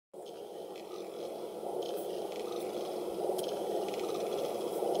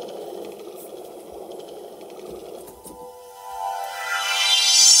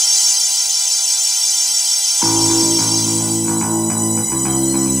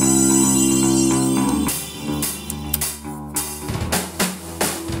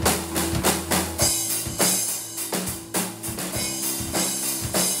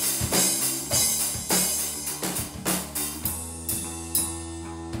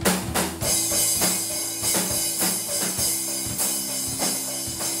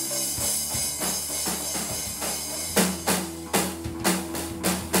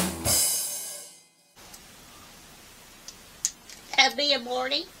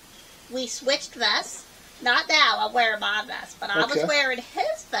Morty, we switched vests. Not now, I'm wearing my vest, but I was wearing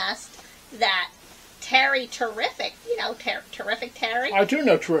his vest that Terry Terrific, you know, Terrific Terry? I do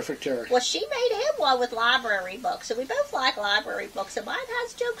know Terrific Terry. Well, she made him one with library books, and we both like library books, and mine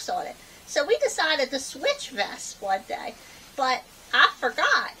has jokes on it. So we decided to switch vests one day, but I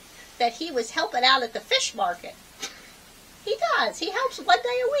forgot that he was helping out at the fish market. He does. He helps one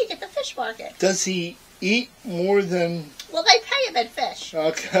day a week at the fish market. Does he eat more than... Well, they pay him in fish.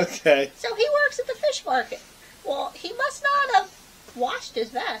 Okay. So he works at the fish market. Well, he must not have washed his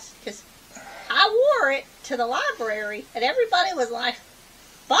vest, because I wore it to the library, and everybody was like,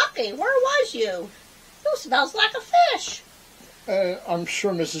 Bucky, where was you? You smells like a fish. I'm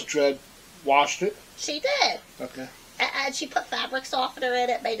sure Mrs. Dredd washed it. She did. Okay. And she put fabric softener in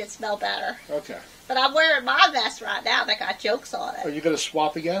it, made it smell better. Okay. But I'm wearing my vest right now that got jokes on it. Are you going to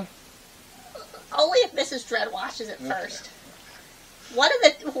swap again? Only if Mrs. Dredd washes it first. One of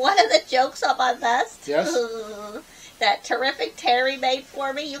the jokes on my vest. Yes. That Terrific Terry made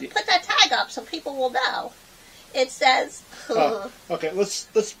for me. You can put that tag up so people will know. It says. Okay. Let's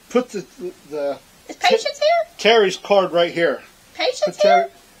put the. Is Patience here? Terry's card right here. Patience here?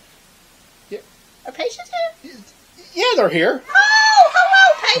 Yeah. Are Patience here? Yeah, they're here. Oh, hello,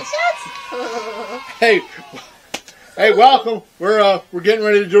 Patience. Hey, welcome. We're getting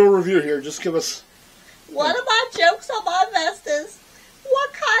ready to do a review here. Just give us. One of my jokes on my vest is,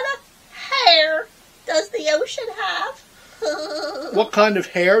 what kind of hair does the ocean have? What kind of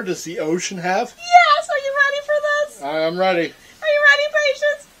hair does the ocean have? Yes, are you ready for this? I'm ready. Are you ready,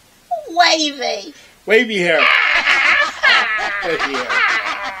 Patience? Wavy. Wavy hair. Wavy hair.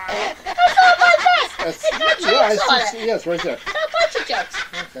 That's on my vest. It got jokes on it. Yeah, it's right there. Got a bunch of jokes.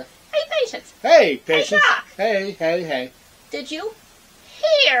 Okay. Hey, Patience. Hey, Patience. Hey, Doc. Hey. Did you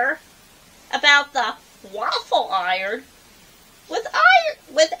hear about the waffle iron with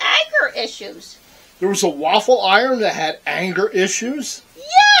anger issues? There was a waffle iron that had anger issues?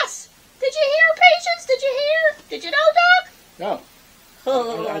 Yes! Did you hear, Patience? Did you hear? Did you know, Doc?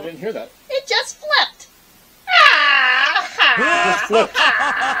 No. I didn't hear that. It just flipped. It just flipped.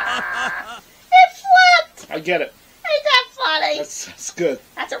 It flipped. I get it. Ain't that funny? That's good.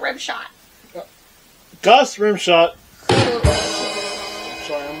 That's a rim shot. Gus, rim shot. I'm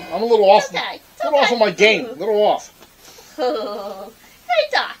sorry, I'm a little off. It's okay. A little off on my game. A little off. Hey,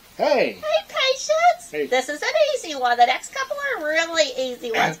 Doc. Hey. Hey, Patience. Hey. This is an easy one. The next couple are really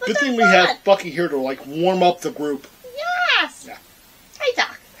easy ones. But Good thing we fun. had Bucky here to warm up the group. Yes. Yeah. Hey,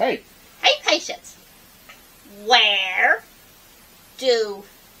 Doc. Hey. Hey, Patience. Where do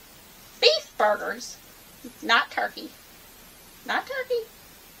beef burgers, not turkey,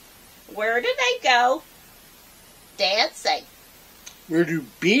 where do they go dancing? Where do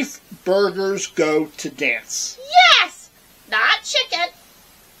beef burgers go to dance? Yes! Not chicken.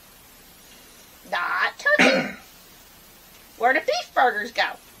 Not turkey. Where do beef burgers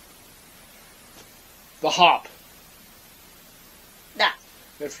go? The hop. No.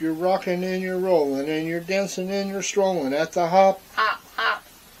 If you're rocking and you're rolling and you're dancing and you're strolling at the hop. Hop.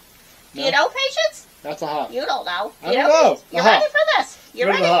 Do No. you know, Patience? At the hop. You don't know. I don't know. You ready for this? You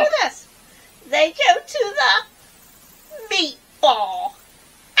Where's ready the hop? for this? They go to the meatball.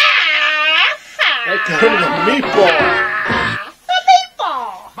 They go to the meatball. The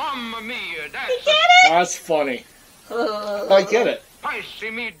meatball. Mamma mia, You that's get it? That's funny. I get it. spicy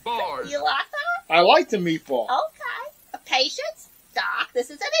meatballs. You like that? I like the meatball. Okay. Patience, Doc. This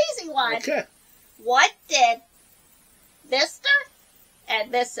is an easy one. Okay. What did Mr.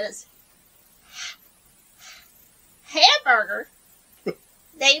 and Mrs. Hamburger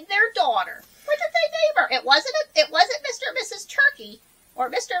name their daughter? What did they name her? It wasn't Mr. and Mrs. Turkey or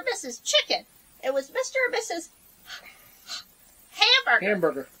Mr. and Mrs. Chicken. It was Mr. and Mrs.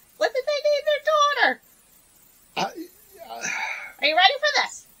 Hamburger. What did they name their daughter? Are you ready for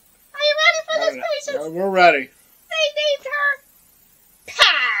this? Are you ready for this, Patience? We're ready. They named her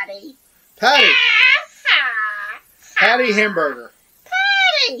Patty. Patty. Patty Hamburger.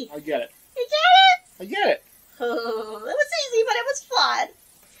 Patty. I get it. You get it? I get it. Oh, it was easy, but it was fun.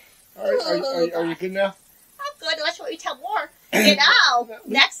 Are you good now? I'm good, unless you want me to tell more. You know,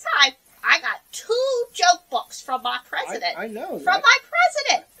 next time, I got 2 joke books from my president. I know. From my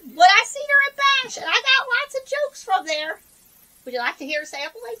president. When I seen her at Bash, and I got lots of jokes from there. Would you like to hear a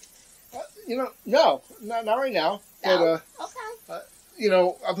sampling? No, not right now. No? But, Okay.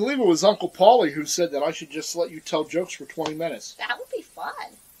 I believe it was Uncle Paulie who said that I should just let you tell jokes for 20 minutes. That would be fun.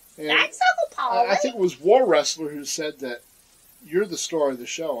 And Thanks, Uncle Paulie. I think it was War Wrestler who said that you're the star of the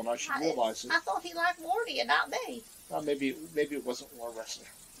show, and I should realize it. I thought he liked Morty and not me. Maybe it wasn't War Wrestler.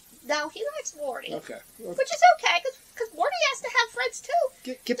 No, he likes Morty. Okay. Which is okay, because Because Morty has to have friends too.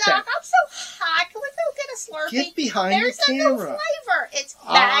 Get Doc, back. I'm so hot. Can we go get a Slurpee? Get behind There's the a new camera. flavor. It's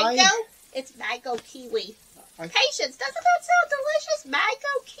mango. It's mango kiwi. Patience, doesn't that sound delicious?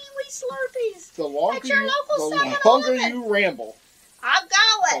 Mango kiwi Slurpees. The longer, At your local the 7-Eleven. longer you ramble, I'm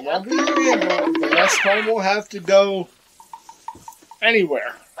going. the longer you ramble, the less time we'll have to go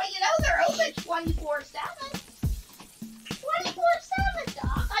anywhere. But you know they're open 24/7. 24/7,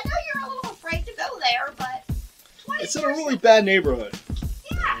 Doc. I know you're a little afraid to go there, but 24/7. It's in a really bad neighborhood.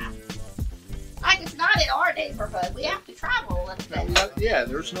 Yeah. Like it's not in our neighborhood. We have to travel a little bit. Yeah,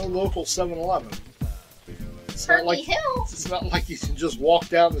 there's no local 7-Eleven. Turkey Hill. It's not like you can just walk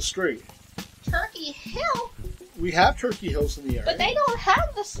down the street. Turkey Hill. We have Turkey Hills in the area. But they don't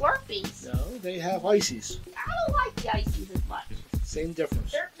have the Slurpees. No, they have ices. I don't like the ices as much. Same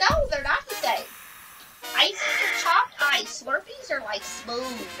difference. They're not the same. Ices are chopped ice. Slurpees are like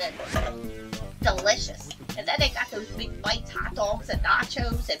smooth and delicious. And then they got those big white hot dogs and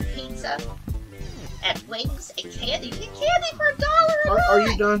nachos and pizza and wings and candy. You get candy for $1 a night. Are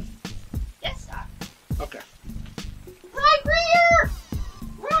you done? Yes, Doc. Okay. Right rear!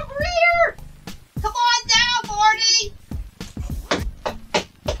 Right rear! Come on down, Morty!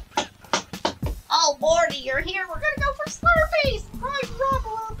 Oh, Morty, you're here. We're gonna go for Slurpees! Right,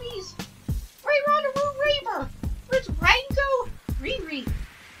 Slurpees! Right, Rondaroo Reaver! With Rango Riri.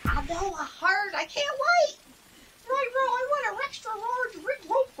 I know, I heard. I can't wait! Right, I want an extra large Rick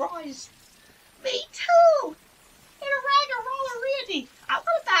Roll fries. Me too! And a rag of roller Randy. I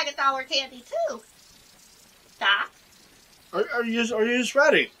want a bag of dollar candy too. Doc? Are you just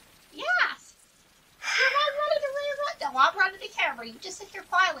ready? Yes. You're not running the rear. No, I'm running the camera. You just sit here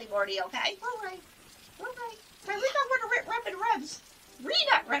quietly, Morty, okay? All right. Hey, we got one of Rem and Rems. Read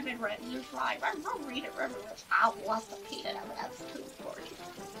it, Rem and Rems. You're right. I'm read it, Rem and Rems. I love the peanut M&M's too, Morty.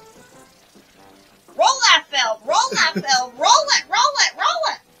 Roll that film. Roll that film. Roll it. Roll it. Roll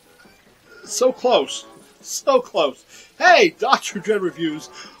it. So close. So close. Hey, Dr. Dread reviews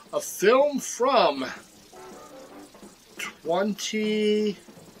a film from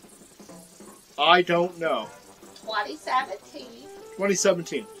I don't know.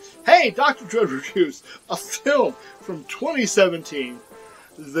 2017. Hey, Dr. Dread reviews a film from 2017,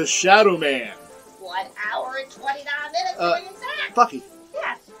 The Shadow Man. 1 hour and 29 minutes to be exact. Bucky,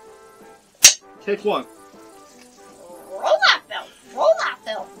 Yes. take one. Roll that film. Roll that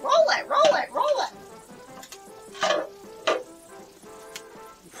film. Roll it. Roll it. Roll it.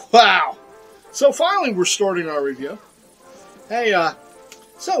 Wow. So finally we're starting our review. Hey,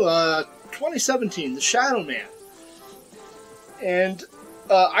 2017, The Shadow Man. And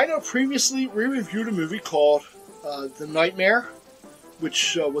I know previously we reviewed a movie called The Nightmare,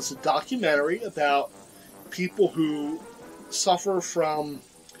 which was a documentary about people who suffer from...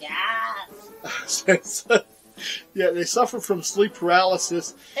 Yes. Yeah, they suffer from sleep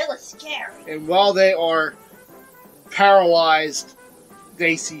paralysis. It was scary. And while they are paralyzed,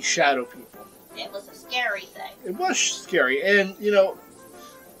 they see shadow people. It was a scary thing. It was scary. And, you know,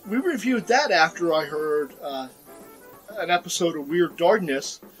 we reviewed that after I heard an episode of Weird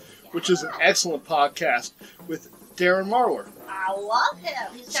Darkness, which is an excellent podcast with Darren Marlar. I love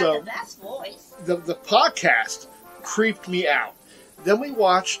him. He's got So, the best voice. The podcast creeped me out. Then we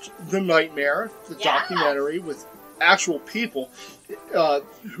watched The Nightmare, the documentary with actual people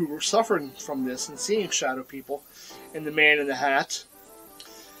who were suffering from this and seeing shadow people, and The Man in the Hat.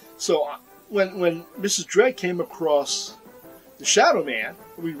 So when Mrs. Dread came across The Shadow Man,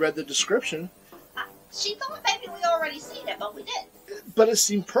 we read the description. She thought maybe we already seen it, but we didn't. But it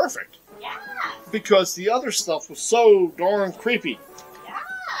seemed perfect. Yes. Because the other stuff was so darn creepy.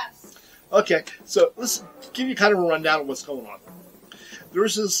 Yes. Okay, so let's give you kind of a rundown of what's going on.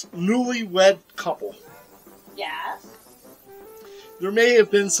 There's this newlywed couple. Yes. There may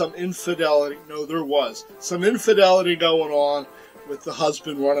have been some infidelity. No, there was. Some infidelity going on with the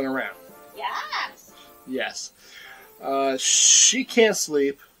husband running around. Yes. Yes. She can't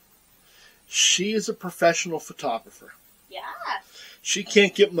sleep. She is a professional photographer. Yes. She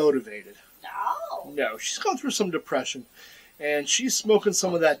can't get motivated. No. No, she's going through some depression. And she's smoking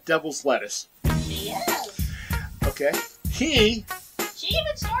some of that devil's lettuce. She is. Okay? He She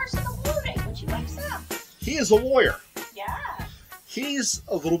even starts in the morning when she wakes up. He is a lawyer. Yeah. He's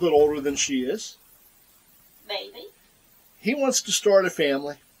a little bit older than she is. Maybe. He wants to start a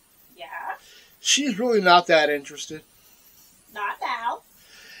family. Yeah. She's really not that interested. Not now.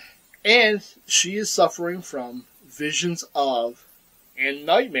 And she is suffering from visions of and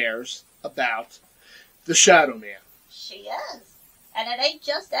nightmares about the Shadow Man. She is. And it ain't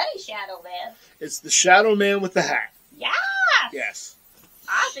just any Shadow Man. It's the Shadow Man with the hat. Yes. Yes.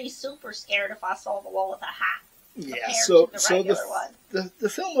 I'd be super scared if I saw the one with a hat. Yeah, compared so to the so regular one. the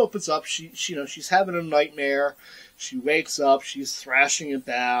film opens up. She's having a nightmare. She wakes up. She's thrashing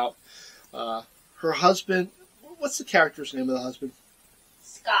about. Her husband. What's the character's name of the husband?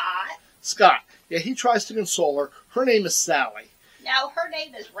 Scott. Scott. Yeah, he tries to console her. Her name is Sally. No, her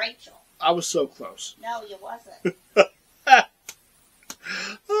name is Rachel. I was so close. No, you wasn't.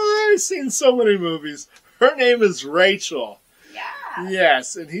 I've seen so many movies. Her name is Rachel. Yeah.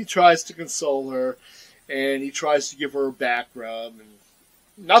 Yes, and he tries to console her, and he tries to give her a back rub, and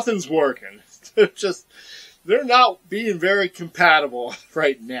nothing's working. They're not being very compatible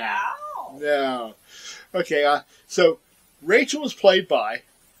right now. No. No. Okay, so Rachel is played by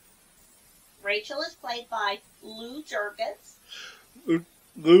Rachel is played by Lou Jergens.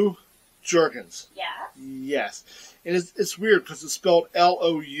 Lou Jergens. Yes. Yes. And it's weird because it's spelled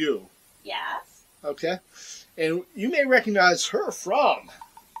Lou. Yes. Okay? And you may recognize her from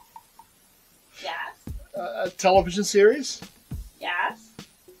Yes. a television series, Yes.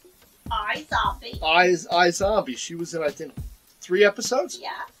 iZombie. iZombie. She was in, I think, 3 episodes?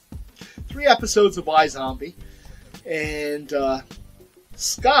 Yes. 3 episodes of iZombie. And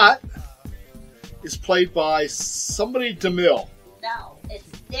Scott is played by somebody DeMille. No, it's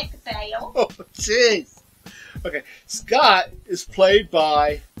Dick Bale. Oh, jeez. Okay, Scott is played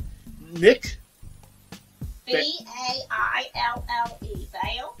by Nick Baille.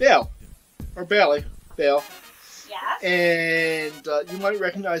 Bale. Bale. Or Bailey. Bale. Yes. And you might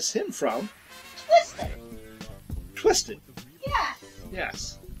recognize him from Twisted. Twisted. Yes.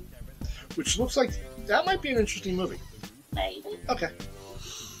 Yes. Which looks like that might be an interesting movie. Maybe. Okay.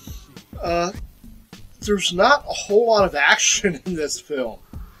 There's not a whole lot of action in this film.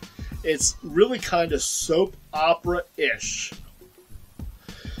 It's really kind of soap opera-ish.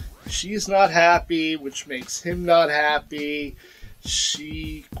 She's not happy, which makes him not happy.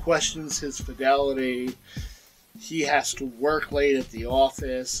 She questions his fidelity. He has to work late at the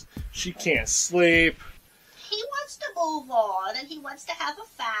office. She can't sleep. He wants to move on, and he wants to have a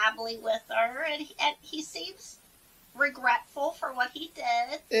family with her, and he seems regretful for what he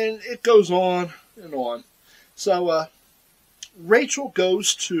did. And it goes on and on. So, Rachel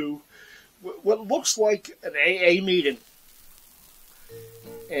goes to what looks like an AA meeting.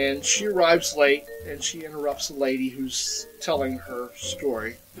 And she arrives late, and she interrupts a lady who's telling her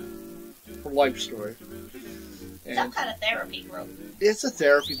story, her life story. And Some kind of therapy group. it's a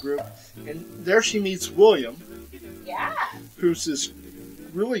therapy group. And there she meets William, Yeah. who's this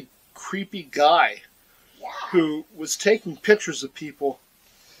really creepy guy Yeah. who was taking pictures of people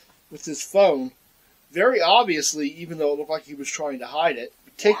with his phone, very obviously, even though it looked like he was trying to hide it,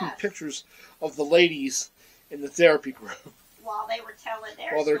 taking Yes. pictures of the ladies in the therapy group While they were telling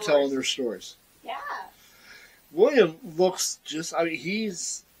their while they're stories. telling their stories. Yeah. William looks just, I mean,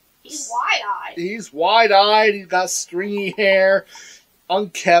 he's wide-eyed. He's wide-eyed. He's got stringy hair,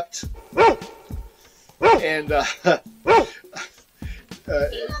 unkept, and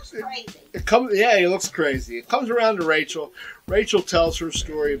He looks crazy. he looks crazy. It comes around to Rachel. Rachel tells her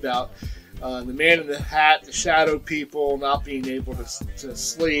story about the man in the hat, the shadow people, not being able to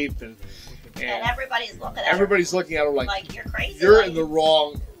sleep, and And everybody's looking at everybody's looking at her her like like you're crazy. you're lady." in the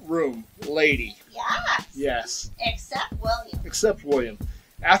wrong room, lady. Yes. Yes, Except William. except William.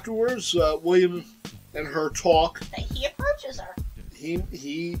 Afterwards, William and her talk. He approaches her.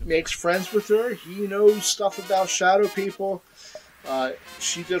 He makes friends with her. He knows stuff about shadow people.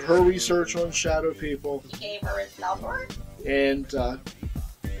 She did her research on shadow people, He gave her his number. and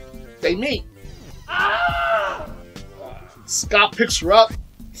they meet. Ah! Scott picks her up.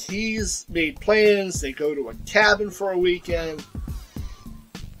 He's made plans. They go to a cabin for a weekend.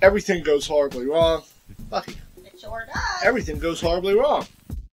 Everything goes horribly wrong. Bucky, It sure does. everything goes horribly wrong.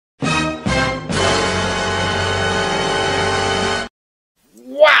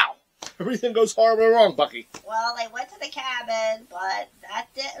 Wow! Everything goes horribly wrong, Bucky. Well, they went to the cabin, but that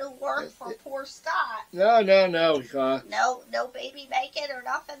didn't work for poor Scott. No. No baby making or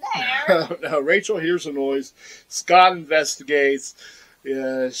nothing there. No, Rachel hears a noise. Scott investigates.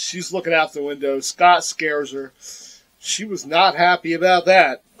 She's looking out the window. Scott scares her. She was not happy about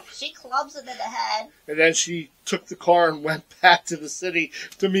that. She clubs him in the head. And then she took the car and went back to the city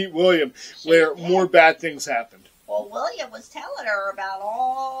to meet William, She where did. more bad things happened. Well, William was telling her about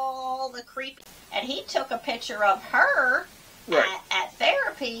all the creepy... And he took a picture of her Right. at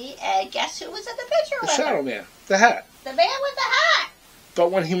therapy, and guess who was in the picture The with Shadow her? Man, the hat. The man with the hat.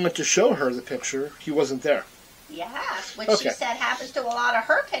 But when he went to show her the picture, he wasn't there. Yes, which Okay. she said happens to a lot of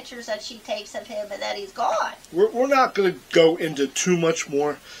her pictures that she takes of him, and then he's gone. We're not going to go into too much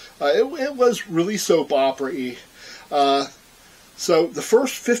more. It was really soap opera-y. So the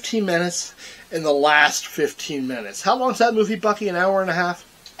first 15 minutes and the last 15 minutes. How long's that movie, Bucky? An hour and a half?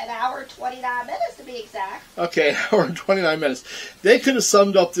 An hour and 29 minutes to be exact. Okay, an hour and 29 minutes. They could have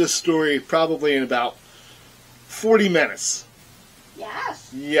summed up this story probably in about 40 minutes.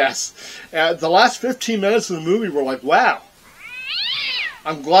 Yes. Yes. The last 15 minutes of the movie were like, wow.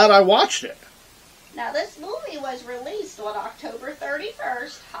 I'm glad I watched it. Now, this movie was released on October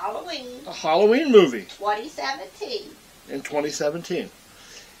 31st, Halloween, A Halloween movie 2017. in 2017.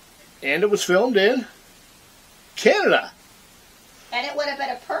 And it was filmed in Canada. And it would have been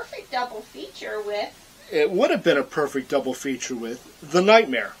a perfect double feature with, It would have been a perfect double feature with The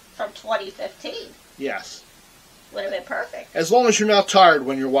Nightmare. from 2015. Yes. Would have been perfect. As long as you're not tired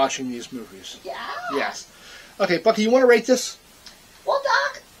when you're watching these movies. Yeah. Yes. Okay, Bucky, you want to rate this? Well,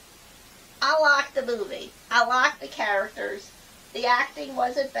 Doc, I liked the movie. I liked the characters. The acting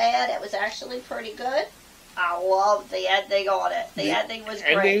wasn't bad. It was actually pretty good. I loved the ending on it. The ending was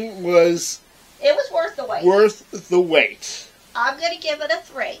great. Ending was It was worth the wait. worth the wait. I'm going to give it a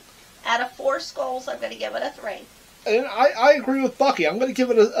 3. Out of 4 skulls, I'm going to give it a 3. And I agree with Bucky. I'm going to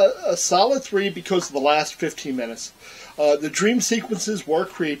give it a solid 3 because of the last 15 minutes. The dream sequences were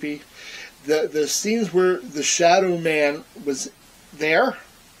creepy. The scenes where the Shadow Man was there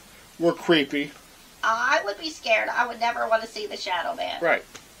were creepy. I would be scared. I would never want to see the Shadow Man. Right.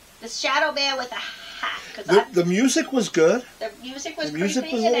 The Shadow Man with a hat. Cause The music was good. the music was the music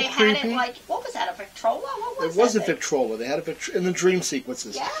creepy, was a and they little had creepy. it like, what was that, a Victrola? What was It wasn't that thing? Victrola. They had it in the dream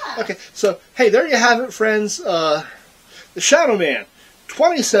sequences. Yeah. Okay, so, hey, there you have it, friends. The Shadow Man,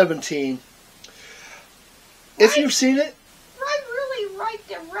 2017. If you've seen it, I really like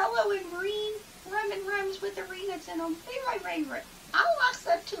the yellow and green Rem with the arenas in them. They're my favorite. I like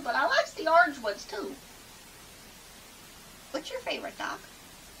them too, but I like the orange ones too. What's your favorite, Doc?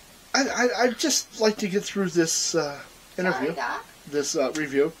 I'd just like to get through this interview, Sorry, Doc. this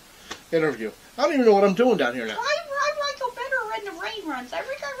interview. I don't even know what I'm doing down here now. I like them better when the rain runs.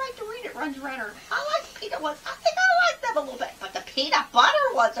 Every time I like to read it runs redder. I like the peanut ones. I think I like them a little bit, but the peanut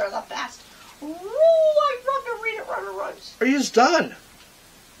butter ones are the best. Ooh, I love to read it run runs. Are you just done?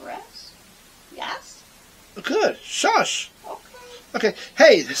 Yes. Yes. Good. Shush. Okay. Okay,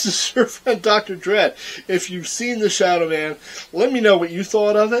 hey, this is your friend Dr. Dread. If you've seen The Shadow Man, let me know what you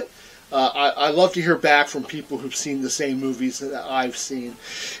thought of it. I love to hear back from people who've seen the same movies that I've seen.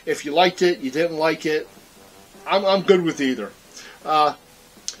 If you liked it, you didn't like it, I'm good with either. I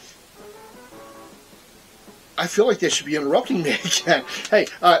feel like they should be interrupting me again. Hey,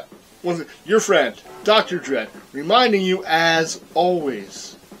 your friend, Dr. Dread, reminding you as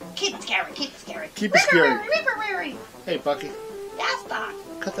always. Keep it scary. Keep it scary. Keep it scary. Ripper. Hey, Bucky, Yes, Doc.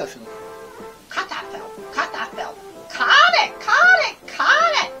 cut that film. Cut that film. Cut that film. Cut it. Cut it.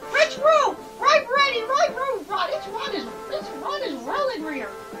 Cut it. Which room? Right ready. Right room. Run. It's run is rolling rear.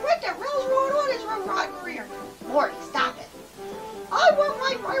 What the hell's going on? It's run rear. Morty, stop it. I want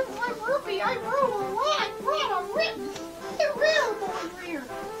my Ruby. I roll a lot. I'm written. It real going rear.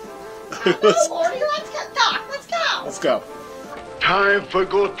 Come on, Morty. Let's go. Doc, let's go. Let's go. Time for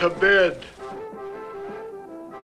go to bed.